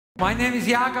My name is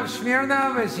Yakov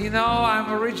Smirnoff. As you know,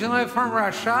 I'm originally from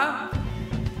Russia.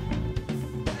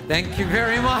 Thank you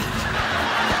very much.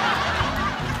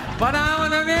 But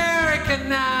I'm an American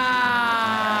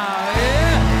now.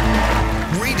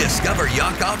 Yeah. Rediscover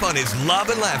Yakov on his Love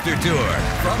and Laughter tour.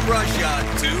 From Russia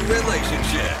to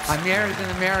relationships. I married an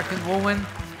American woman.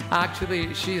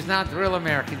 Actually, she's not real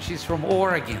American. She's from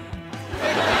Oregon.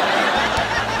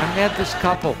 I met this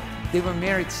couple. They were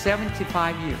married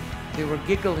 75 years. They were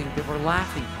giggling, they were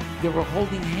laughing, they were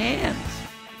holding hands.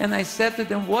 And I said to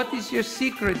them, "What is your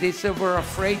secret?" They said, "We're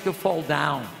afraid to fall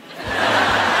down."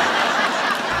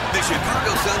 The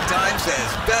Chicago Sun-Times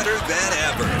says better than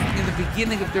ever. In the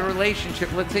beginning of the relationship,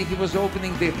 let's say he was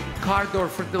opening the car door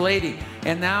for the lady,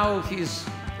 and now he's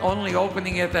only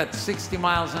opening it at 60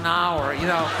 miles an hour, you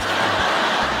know.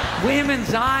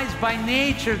 Women's eyes by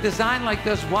nature designed like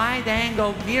those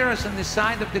wide-angle mirrors on the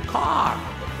side of the car.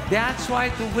 That's why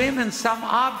to women some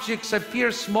objects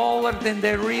appear smaller than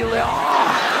they really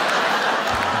are.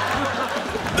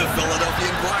 The Philadelphia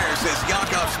Inquirer says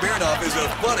Yakov Smirnoff is a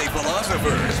funny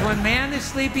philosopher. When man is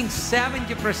sleeping,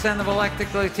 70% of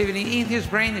electrical activity in his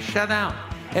brain is shut down.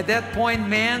 At that point,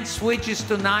 man switches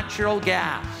to natural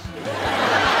gas.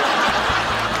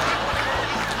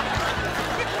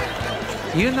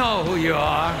 You know who you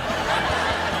are.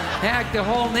 Heck, the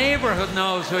whole neighborhood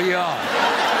knows who you are.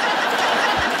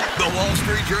 The Wall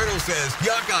Street Journal says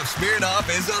Yakov Smirnoff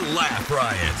is a laugh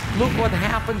riot. Look what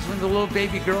happens when the little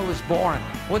baby girl is born.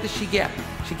 What does she get?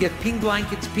 She gets pink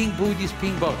blankets, pink booties,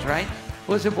 pink boats, right?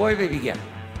 What does a boy baby get?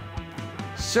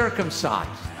 Circumcised.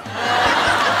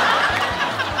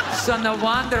 So no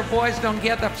wonder boys don't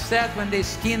get upset when they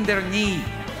skin their knee.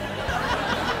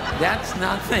 That's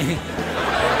nothing.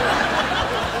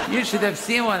 You should have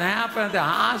seen what happened at the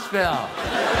hospital.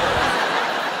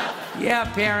 Yeah,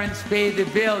 parents paid the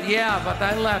bill. Yeah, but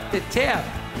I left the tip.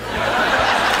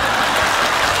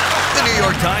 The New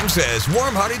York Times says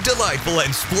warm-hearted, delightful,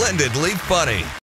 and splendidly funny.